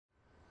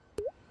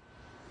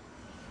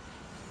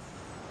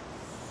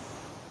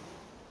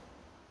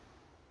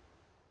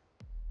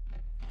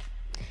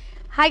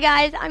Hi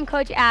guys, I'm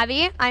Coach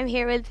Abby. I'm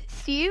here with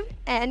Steve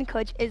and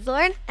Coach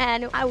Islord,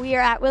 and we are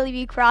at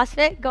WillyB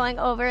CrossFit going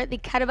over the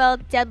kettlebell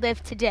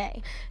deadlift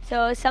today.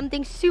 So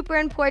something super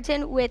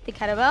important with the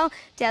kettlebell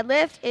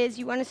deadlift is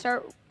you want to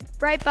start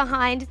right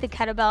behind the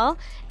kettlebell,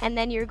 and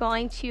then you're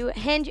going to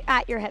hinge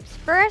at your hips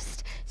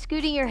first,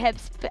 scooting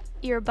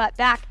your butt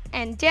back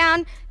and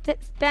down,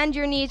 bend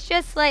your knees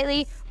just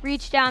slightly,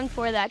 reach down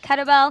for that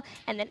kettlebell,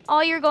 and then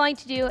all you're going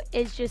to do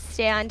is just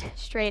stand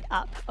straight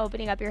up,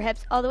 opening up your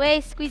hips all the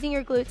way, squeezing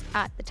your glutes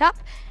at the top,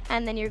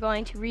 and then you're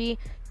going to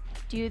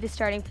redo the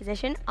starting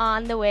position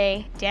on the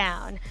way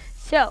down.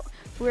 So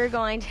we're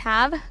going to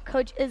have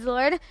Coach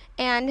Islord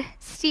and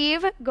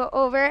Steve go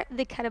over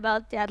the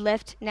kettlebell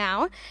deadlift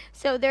now.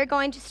 So they're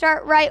going to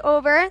start right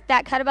over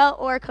that kettlebell,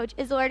 or Coach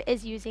Islord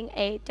is using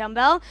a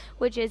dumbbell,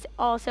 which is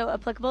also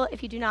applicable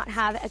if you do not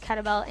have a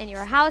kettlebell in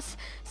your house.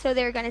 So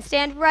they're going to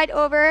stand right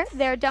over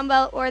their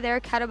dumbbell or their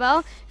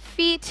kettlebell,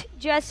 feet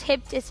just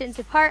hip distance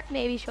apart,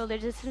 maybe shoulder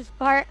distance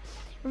apart,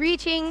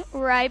 reaching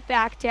right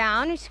back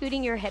down,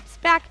 scooting your hips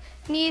back,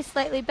 knees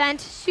slightly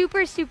bent.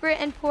 Super, super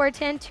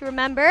important to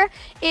remember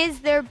is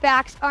their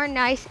backs are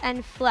nice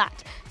and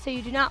flat. So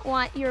you do not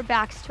want your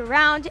backs to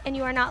round, and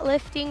you are not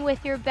lifting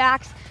with your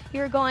backs.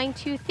 You're going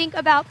to think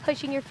about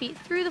pushing your feet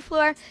through the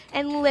floor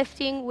and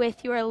lifting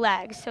with your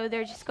legs. So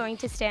they're just going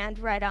to stand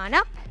right on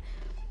up,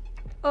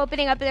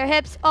 opening up their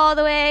hips all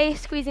the way,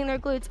 squeezing their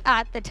glutes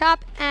at the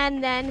top,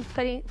 and then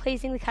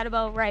placing the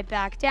kettlebell right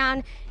back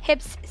down.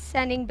 Hips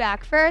sending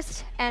back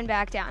first and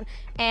back down.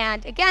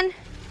 And again,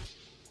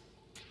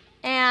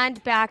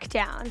 and back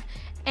down.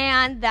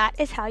 And that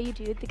is how you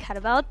do the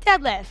kettlebell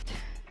deadlift.